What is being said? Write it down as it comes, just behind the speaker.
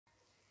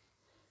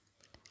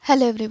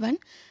Hello everyone.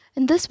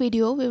 In this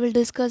video we will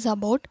discuss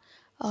about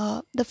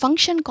the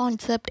function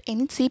concept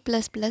in C++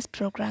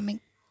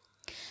 programming.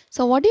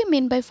 So what do you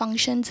mean by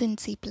functions in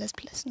C++?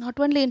 Not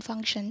only in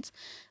functions,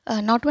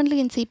 not only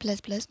in C++,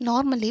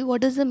 normally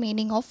what is the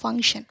meaning of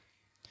function?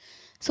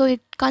 So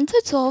it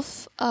consists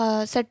of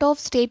a set of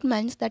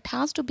statements that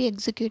has to be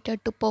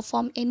executed to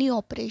perform any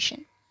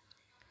operation.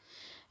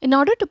 In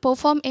order to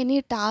perform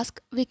any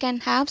task, we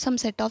can have some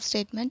set of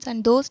statements,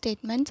 and those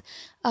statements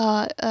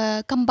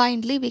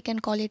combinedly we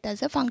can call it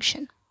as a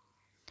function.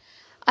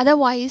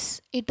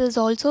 Otherwise, it is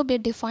also be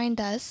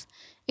defined as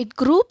it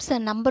groups a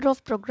number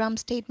of program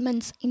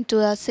statements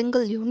into a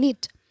single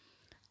unit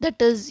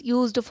that is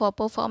used for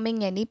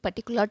performing any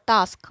particular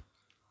task.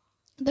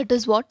 That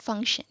is what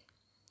function.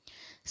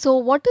 So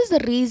what is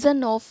the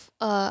reason of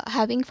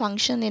having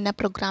function in a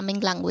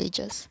programming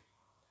languages?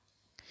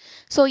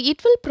 So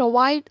it will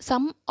provide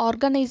some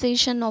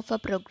organization of a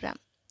program.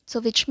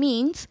 So which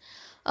means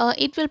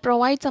it will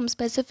provide some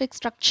specific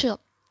structure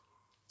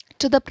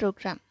to the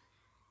program.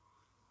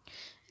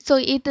 So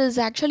it is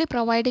actually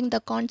providing the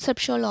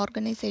conceptual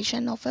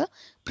organization of a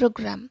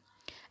program.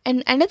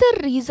 And another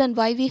reason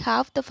why we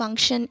have the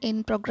function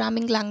in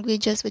programming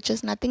languages, which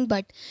is nothing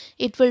but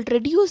it will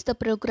reduce the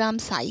program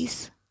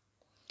size.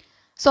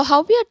 So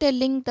how we are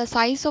telling the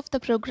size of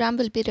the program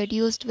will be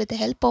reduced with the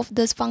help of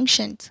these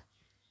functions.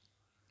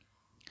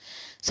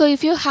 So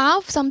if you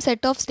have some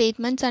set of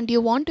statements and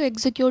you want to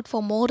execute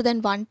for more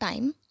than one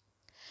time,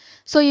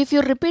 so if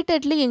you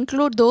repeatedly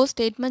include those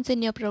statements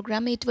in your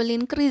program, it will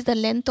increase the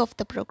length of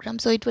the program.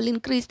 So it will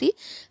increase the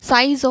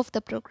size of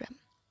the program.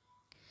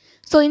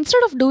 So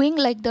instead of doing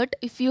like that,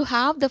 if you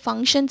have the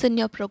functions in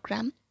your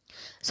program,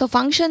 so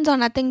functions are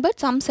nothing but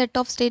some set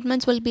of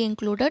statements will be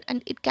included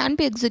and it can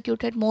be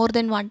executed more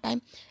than one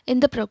time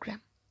in the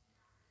program.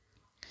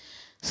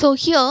 So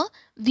here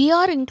we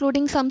are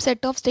including some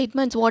set of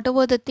statements,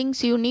 whatever the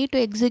things you need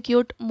to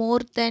execute more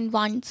than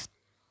once.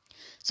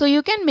 So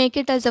you can make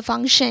it as a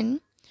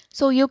function.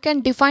 So you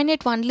can define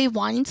it only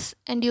once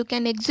and you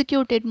can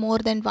execute it more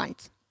than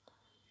once.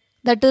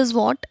 That is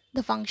what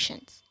the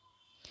functions.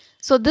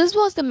 So this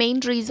was the main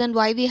reason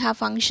why we have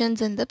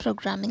functions in the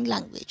programming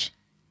language.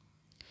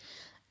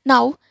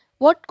 Now,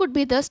 what could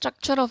be the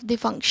structure of the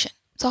function?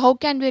 So how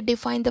can we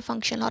define the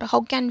function, or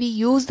how can we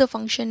use the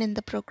function in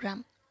the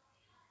program?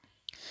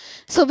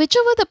 So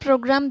whichever the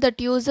program that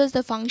uses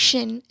the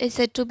function is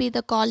said to be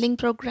the calling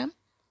program.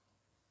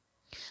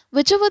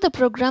 Whichever the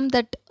program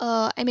that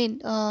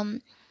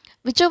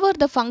whichever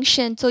the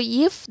function, so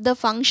if the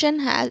function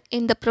has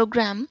in the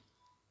program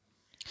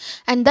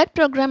and that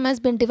program has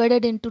been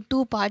divided into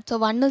two parts, so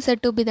one is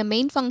said to be the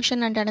main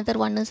function and another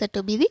one is said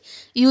to be the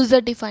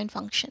user defined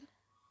function.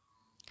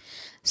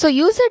 So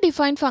user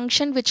defined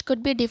function, which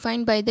could be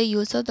defined by the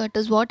user, that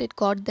is what it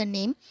got the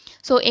name.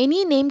 So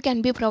any name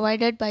can be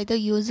provided by the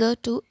user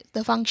to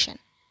the function.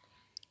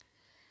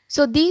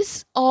 So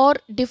these are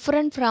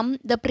different from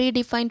the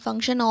predefined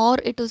function, or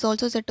it is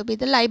also said to be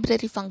the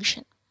library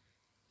function.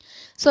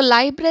 So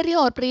library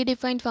or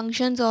predefined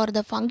functions are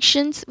the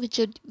functions which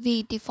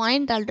we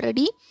defined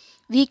already.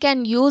 We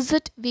can use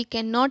it, we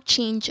cannot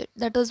change it.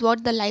 That is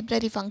what the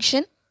library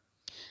function.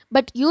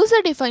 But user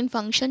defined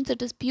functions,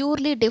 it is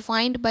purely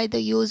defined by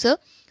the user.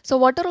 So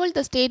what are all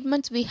the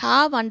statements we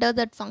have under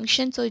that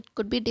function? So it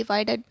could be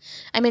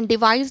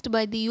devised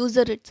by the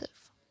user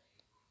itself.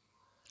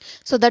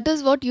 So that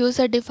is what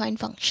user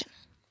defined function.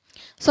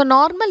 So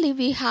normally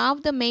we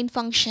have the main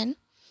function,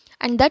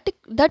 and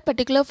that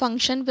particular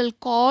function will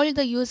call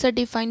the user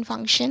defined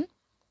function.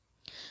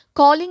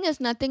 Calling is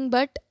nothing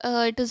but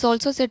it is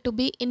also said to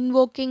be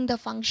invoking the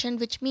function,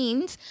 which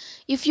means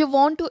if you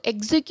want to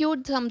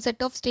execute some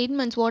set of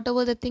statements,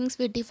 whatever the things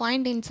we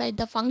defined inside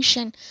the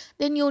function,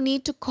 then you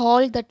need to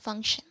call that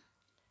function.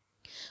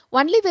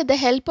 Only with the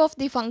help of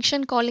the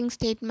function calling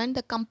statement,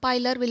 the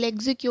compiler will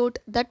execute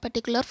that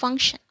particular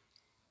function.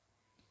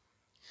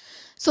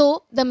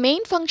 So the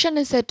main function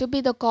is said to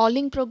be the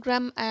calling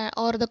program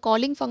or the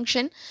calling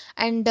function,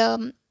 and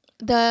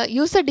the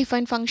user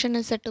defined function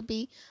is said to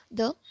be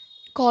the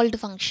called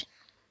function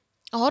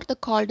or the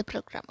called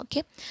program.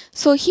 Okay,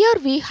 so here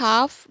we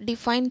have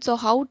defined, so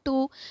how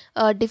to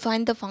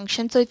define the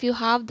function. So if you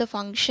have the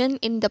function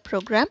in the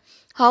program,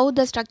 how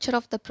the structure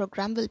of the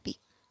program will be.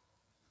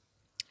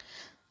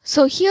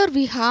 So here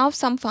we have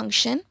some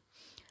function,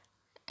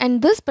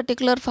 and this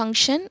particular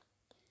function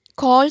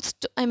calls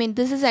to,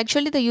 this is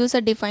actually the user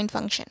defined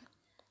function.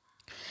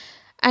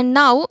 And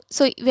now,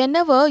 so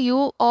whenever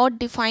you are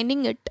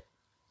defining it,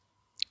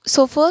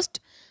 so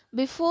first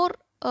before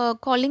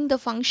calling the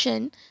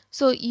function,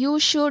 so you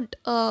should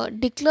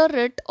declare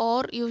it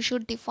or you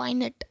should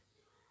define it.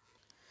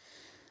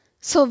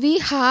 So we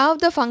have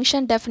the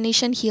function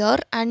definition here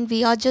and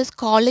we are just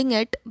calling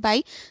it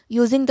by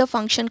using the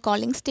function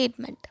calling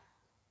statement.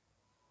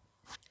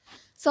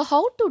 So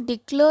how to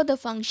declare the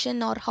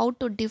function or how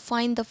to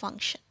define the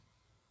function?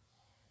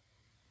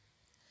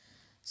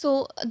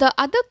 So the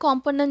other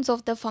components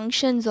of the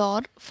functions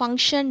are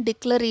function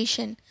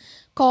declaration,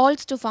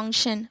 calls to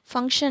function,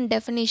 function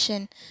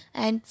definition,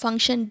 and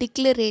function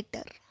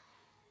declarator.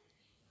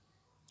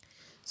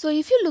 So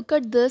if you look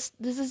at this,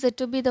 this is said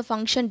to be the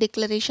function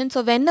declaration.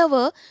 So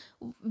whenever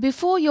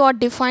before you are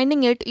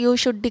defining it, you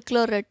should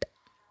declare it.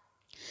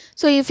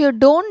 So if you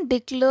don't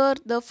declare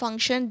the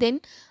function,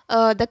 then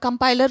the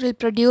compiler will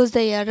produce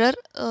the error.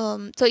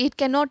 So it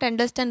cannot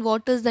understand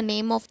what is the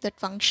name of that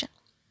function.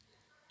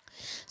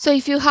 So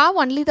if you have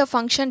only the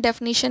function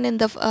definition in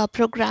the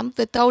program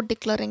without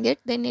declaring it,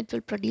 then it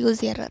will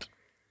produce error.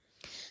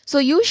 So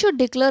you should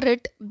declare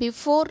it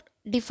before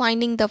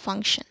defining the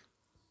function.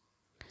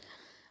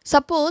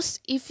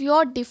 Suppose if you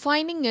are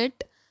defining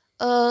it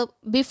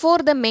before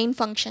the main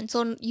function,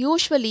 so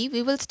usually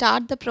we will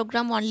start the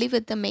program only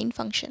with the main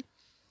function,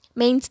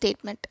 main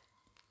statement,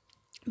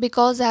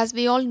 because as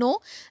we all know,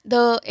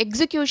 the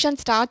execution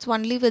starts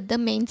only with the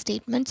main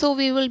statement. So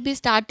we will be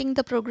starting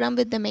the program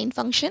with the main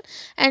function,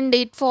 and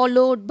it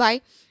followed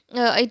by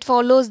we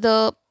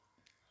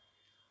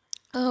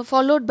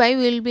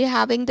will be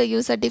having the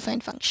user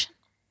defined function.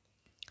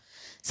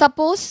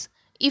 Suppose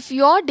if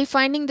you are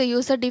defining the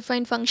user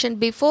defined function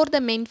before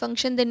the main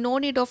function, then no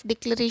need of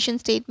declaration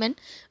statement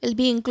will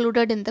be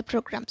included in the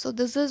program. So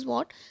this is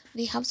what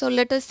we have. So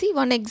let us see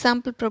one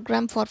example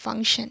program for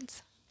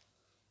functions.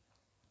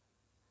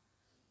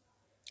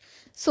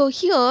 So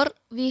here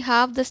we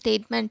have the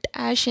statement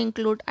hash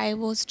include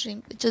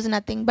iostring, which is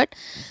nothing but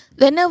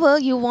whenever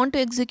you want to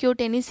execute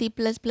any C++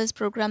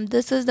 program,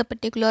 this is the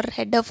particular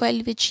header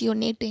file which you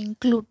need to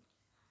include.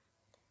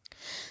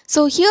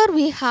 So here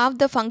we have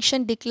the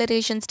function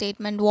declaration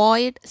statement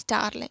void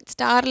starline.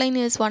 Starline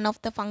is one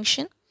of the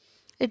function.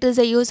 It is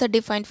a user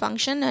defined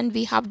function and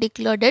we have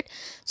declared it.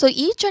 So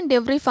each and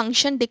every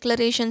function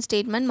declaration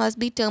statement must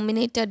be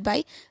terminated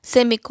by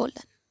semicolon.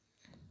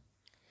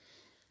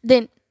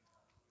 Then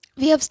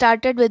we have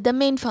started with the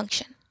main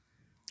function.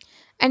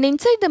 And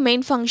inside the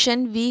main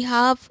function, we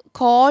have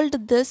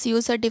called this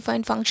user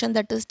defined function,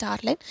 that is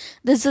starline.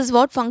 This is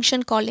what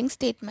function calling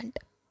statement.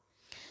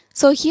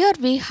 So here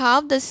we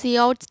have the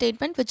cout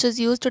statement, which is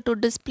used to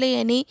display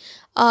any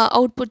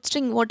output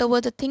string,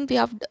 whatever the thing we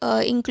have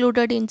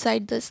included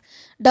inside this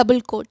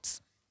double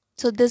quotes.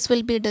 So this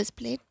will be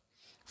displayed.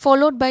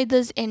 Followed by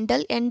this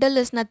endl. Endl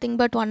is nothing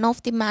but one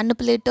of the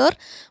manipulator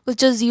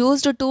which is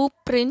used to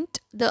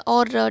print the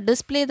or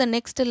display the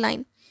next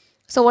line.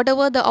 So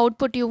whatever the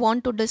output you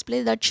want to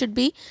display, that should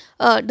be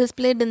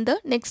displayed in the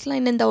next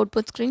line in the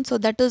output screen. So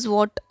that is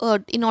what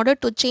in order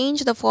to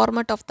change the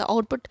format of the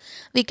output,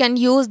 we can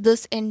use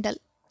this endl.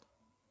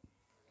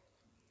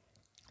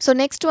 So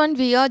next one,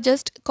 we are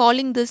just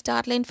calling this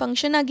starline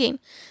function again.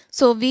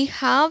 So we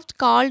have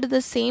called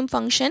the same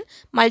function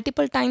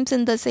multiple times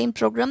in the same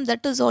program.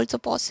 That is also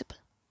possible.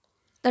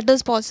 That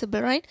is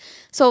possible, right?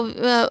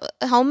 So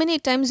how many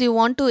times you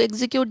want to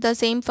execute the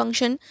same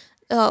function,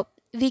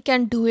 we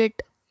can do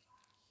it.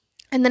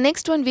 And the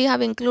next one, we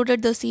have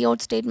included the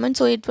cout statement.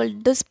 So it will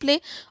display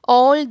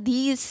all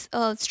these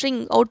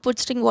string, output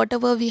string,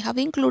 whatever we have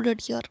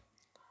included here.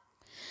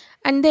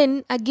 And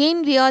then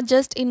again we are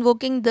just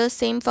invoking the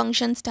same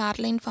function,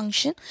 starline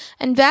function,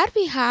 and where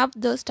we have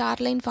the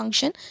starline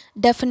function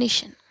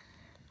definition.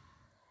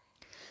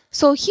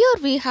 So here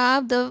we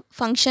have the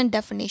function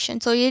definition.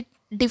 So it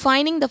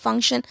defining the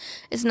function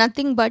is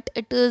nothing but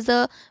it is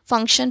a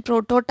function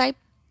prototype.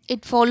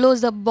 It follows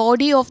the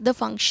body of the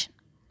function.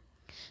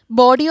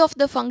 Body of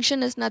the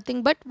function is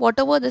nothing but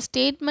whatever the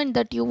statement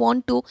that you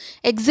want to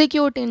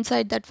execute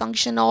inside that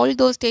function, all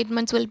those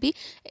statements will be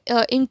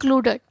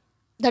included.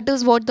 That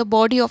is what the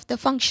body of the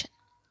function.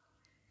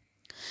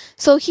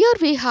 So here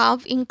we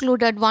have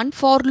included one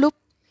for loop,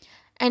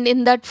 and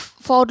in that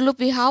for loop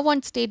we have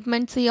one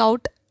statement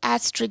cout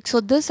asterisk.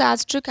 So this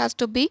asterisk has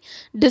to be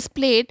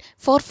displayed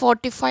for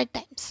 45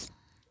 times.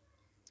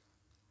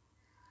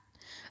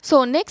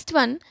 So next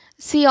one,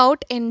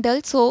 cout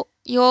endl. So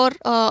your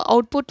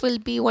output will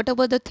be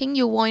whatever the thing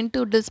you want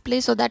to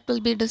display, so that will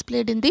be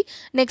displayed in the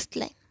next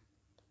line.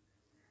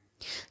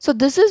 So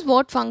this is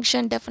what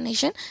function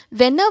definition.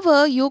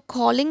 Whenever you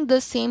calling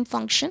the same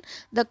function,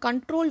 the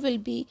control will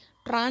be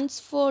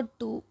transferred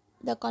to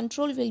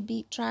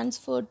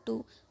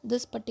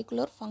this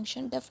particular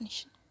function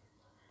definition.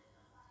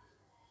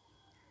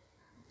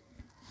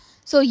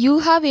 So you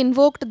have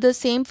invoked the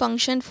same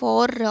function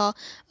for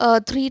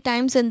 3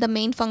 times in the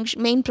main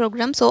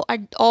program. So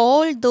at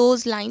all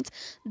those lines,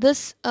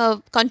 this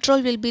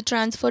control will be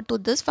transferred to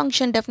this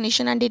function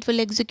definition and it will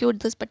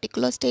execute this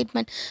particular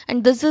statement.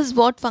 And this is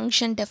what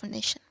function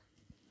definition.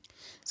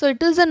 So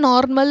it is a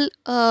normal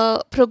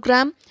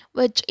program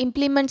which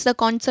implements the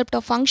concept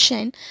of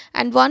function.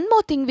 And one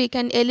more thing, we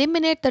can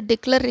eliminate the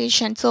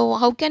declaration. So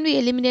how can we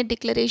eliminate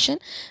declaration?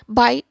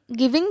 By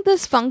giving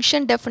this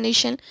function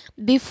definition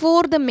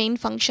before the main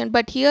function.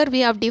 But here we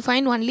have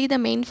defined only the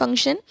main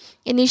function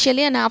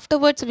initially, and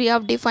afterwards we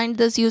have defined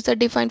this user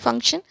defined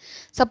function.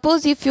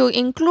 Suppose if you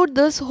include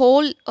this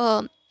whole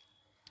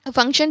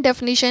function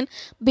definition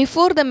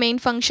before the main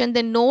function,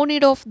 then no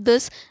need of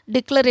this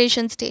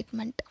declaration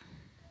statement.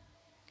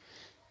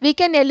 We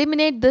can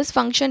eliminate this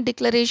function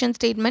declaration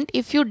statement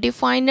if you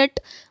define it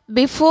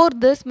before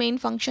this main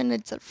function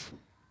itself.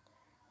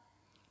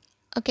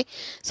 Okay,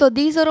 so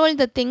these are all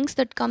the things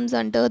that comes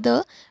under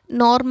the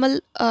normal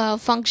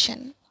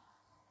function.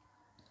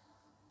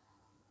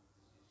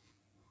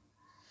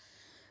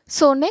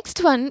 So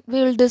next one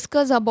we will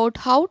discuss about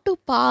how to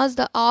pass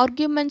the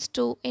arguments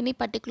to any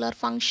particular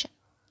function.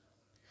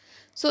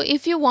 So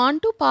if you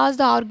want to pass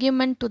the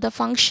argument to the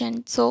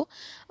function, so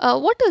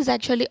what is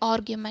actually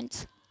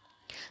arguments?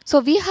 So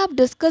we have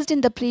discussed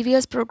in the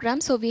previous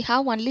program, so we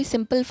have only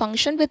simple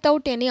function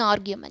without any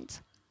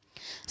arguments.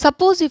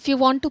 Suppose if you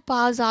want to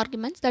pass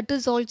arguments, that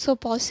is also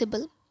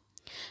possible.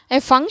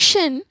 A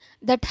function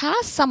that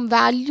has some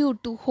value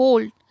to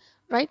hold,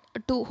 right,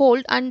 to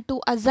hold and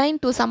to assign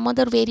to some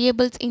other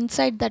variables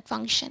inside that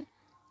function.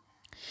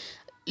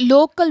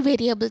 Local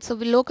variables, so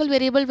local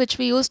variable which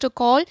we used to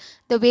call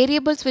the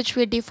variables which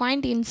we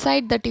defined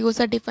inside that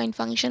user defined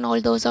function,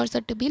 all those are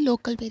said to be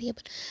local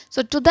variable.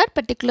 So to that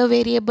particular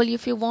variable,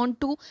 if you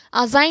want to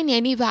assign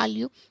any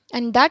value,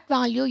 and that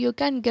value you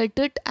can get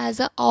it as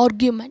an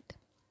argument,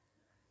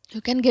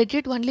 you can get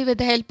it only with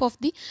the help of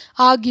the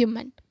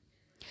argument.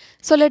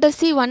 So let us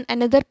see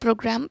another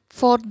program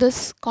for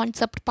this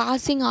concept,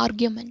 passing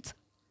arguments.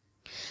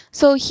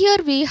 So here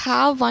we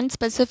have one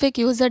specific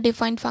user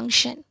defined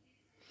function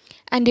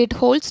and it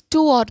holds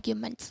two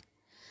arguments.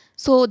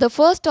 So the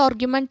first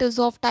argument is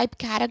of type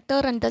character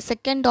and the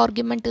second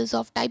argument is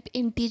of type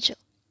integer.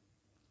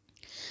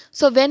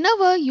 So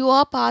whenever you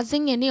are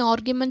passing any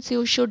arguments,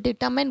 you should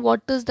determine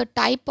what is the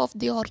type of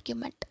the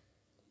argument.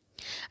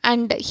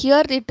 And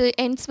here it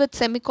ends with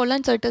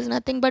semicolon, so it is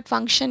nothing but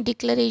function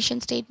declaration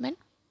statement.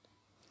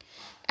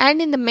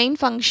 And in the main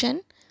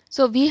function,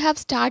 so we have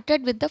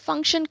started with the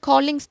function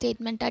calling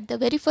statement. At the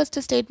very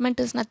first statement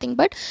is nothing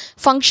but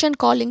function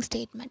calling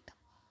statement.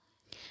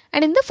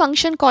 And in the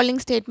function calling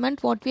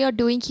statement, what we are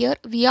doing here,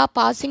 we are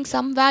passing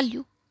some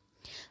value.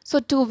 So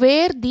to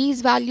where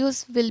these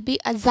values will be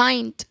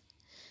assigned.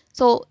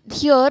 So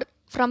here,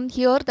 from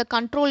here, the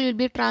control will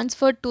be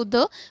transferred to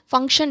the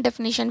function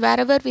definition.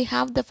 Wherever we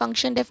have the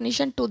function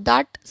definition, to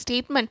that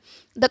statement,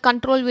 the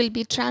control will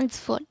be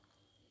transferred.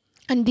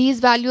 And these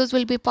values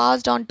will be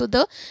passed on to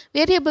the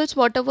variables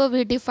whatever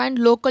we defined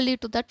locally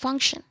to that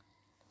function.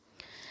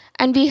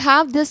 And we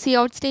have this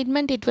cout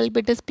statement, it will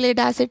be displayed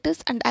as it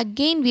is, and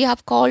again we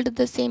have called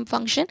the same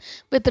function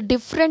with the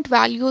different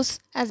values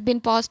has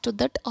been passed to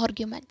that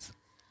arguments.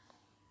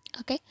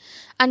 Okay,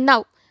 and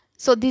now,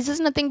 so this is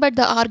nothing but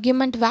the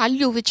argument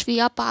value which we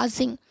are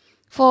passing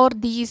for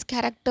these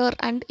character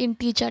and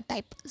integer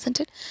type, isn't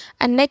it?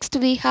 And next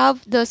we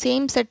have the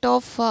same set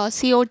of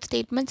cout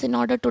statements in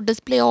order to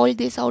display all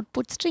these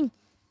output string.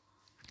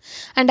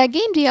 And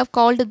again we have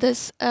called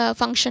this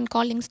function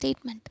calling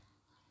statement.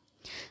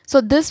 So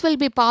this will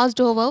be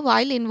passed over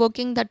while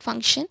invoking that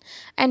function,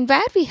 and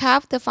where we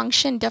have the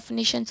function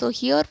definition. So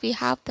here we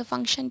have the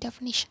function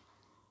definition.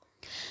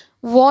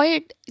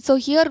 Void, so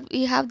here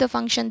we have the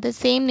function, the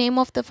same name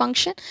of the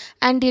function,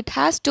 and it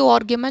has two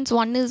arguments.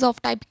 One is of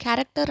type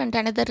character and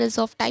another is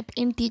of type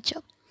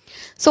integer.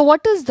 So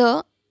what is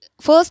the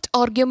first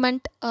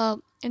argument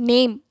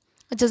name,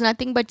 which is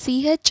nothing but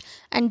ch,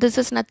 and this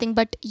is nothing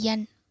but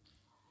n.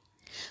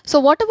 So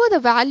whatever the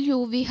value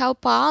we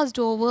have passed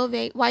over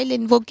while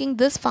invoking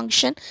this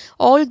function,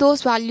 all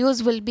those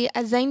values will be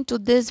assigned to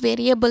this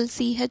variable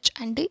ch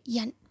and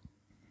n.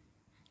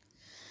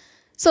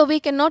 So we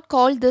cannot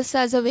call this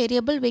as a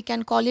variable, we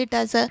can call it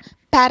as a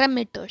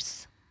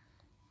parameters.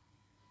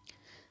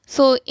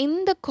 So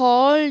in the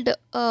called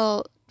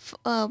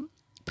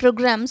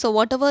program, so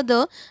whatever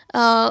the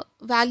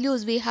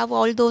values we have,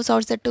 all those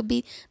are said to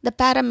be the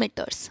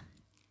parameters.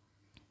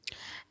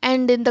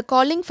 And in the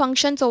calling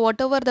function, so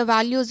whatever the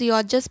values you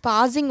are just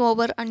passing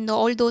over, and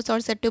all those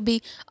are said to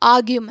be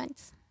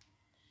arguments.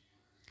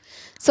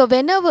 So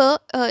whenever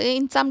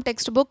in some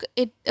textbook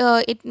it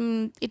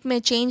may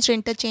change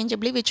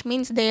interchangeably, which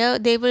means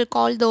they will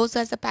call those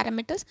as the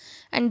parameters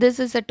and this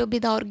is said to be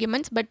the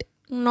arguments, but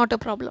not a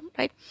problem,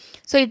 right?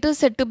 So it is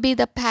said to be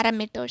the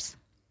parameters.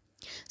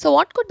 So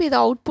what could be the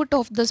output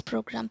of this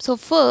program? So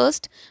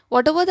first,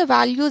 whatever the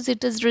values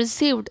it is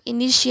received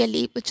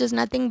initially, which is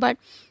nothing but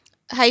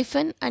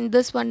hyphen, and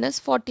this one is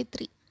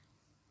 43.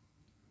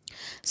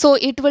 So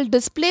it will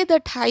display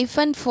that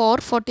hyphen for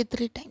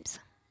 43 times.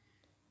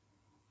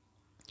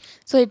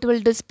 So it will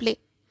display.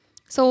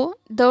 So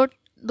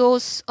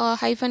those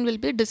hyphen will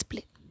be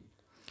displayed.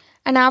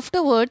 And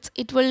afterwards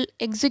it will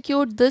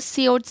execute this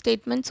cout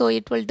statement. So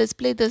it will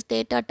display this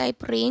data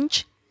type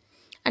range.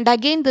 And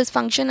again this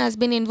function has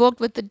been invoked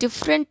with the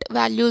different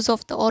values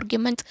of the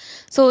arguments.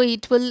 So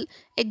it will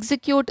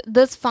execute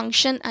this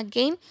function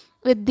again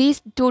with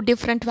these two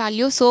different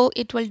values. So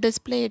it will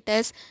display it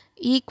as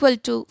equal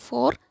to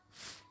for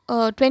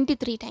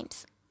 23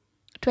 times.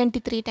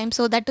 23 times.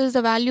 So that is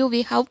the value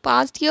we have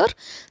passed here.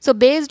 So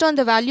based on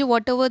the value,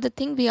 whatever the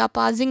thing we are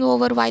passing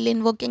over while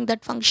invoking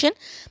that function,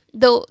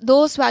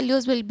 those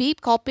values will be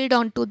copied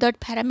onto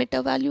that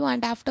parameter value,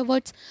 and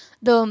afterwards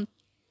the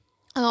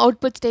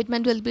output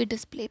statement will be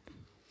displayed.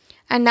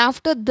 And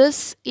after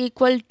this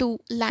equal to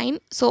line,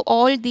 so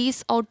all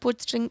these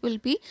output string will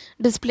be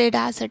displayed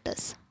as it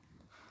is.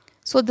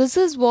 So this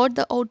is what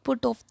the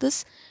output of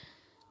this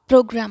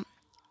program,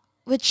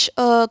 which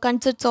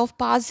consists of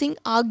passing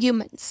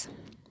arguments.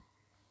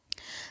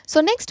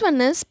 So next one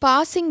is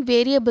passing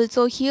variables.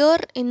 So here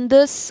in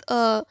this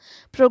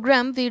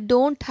program we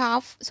don't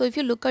have, so if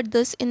you look at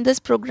this, in this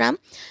program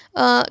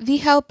we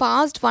have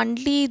passed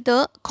only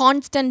the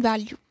constant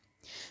value.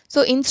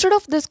 So instead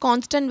of this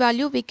constant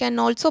value we can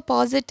also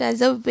pass it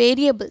as a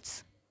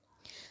variables.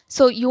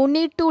 So you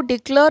need to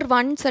declare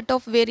two set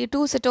of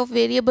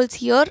variables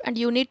here, and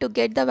you need to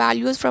get the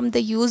values from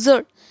the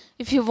user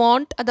if you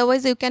want.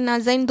 Otherwise you can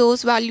assign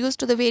those values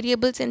to the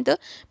variables in the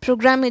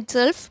program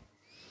itself.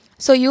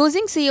 So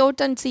using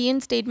cout and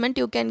cin statement,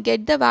 you can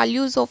get the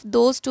values of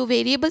those two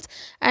variables,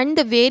 and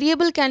the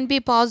variable can be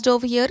passed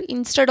over here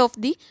instead of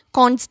the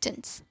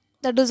constants.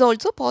 That is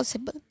also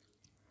possible.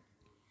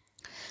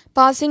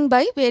 Passing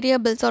by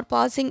variables or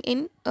passing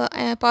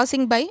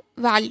by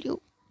value.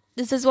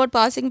 This is what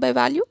passing by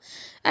value,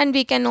 and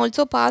we can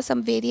also pass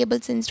some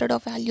variables instead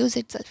of values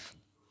itself.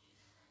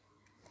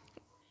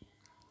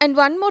 And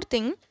one more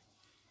thing,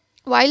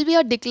 while we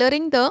are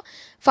declaring the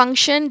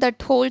function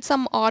that holds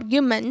some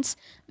arguments,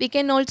 we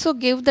can also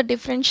give the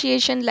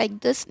differentiation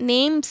like this,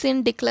 names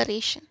in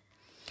declaration.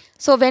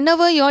 So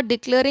whenever you are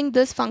declaring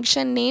this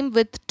function name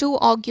with two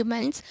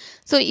arguments,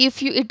 so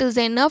if it is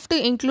enough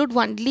to include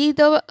only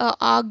the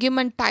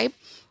argument type,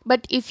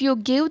 but if you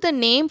give the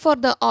name for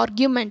the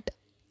argument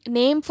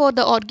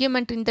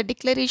in the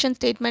declaration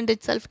statement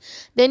itself,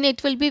 then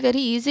it will be very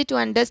easy to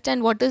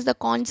understand what is the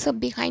concept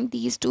behind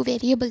these two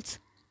variables.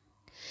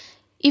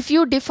 If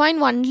you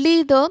define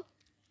only the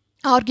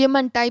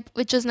argument type,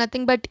 which is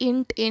nothing but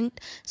int,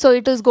 so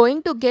it is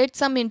going to get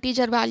some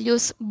integer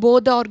values,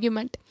 both the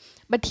argument.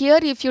 But here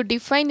if you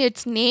define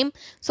its name,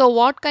 so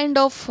what kind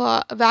of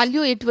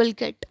value it will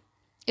get?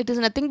 It is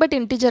nothing but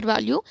integer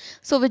value,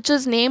 so which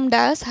is named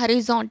as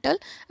horizontal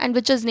and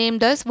which is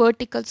named as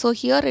vertical. So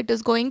here it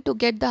is going to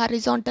get the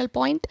horizontal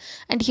point,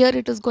 and here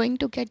it is going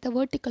to get the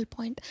vertical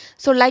point.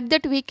 So like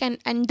that we can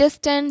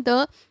understand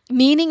the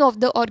meaning of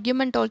the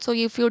argument also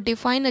if you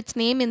define its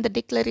name in the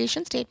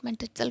declaration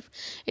statement itself.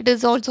 It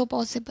is also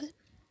possible.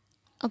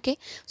 Okay,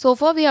 so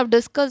far we have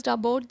discussed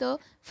about the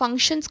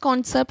functions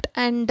concept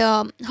and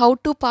how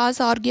to pass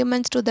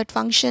arguments to that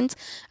functions,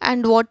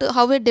 and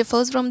how it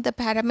differs from the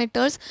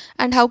parameters,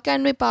 and how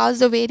can we pass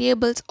the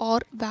variables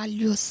or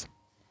values.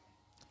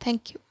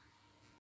 Thank you.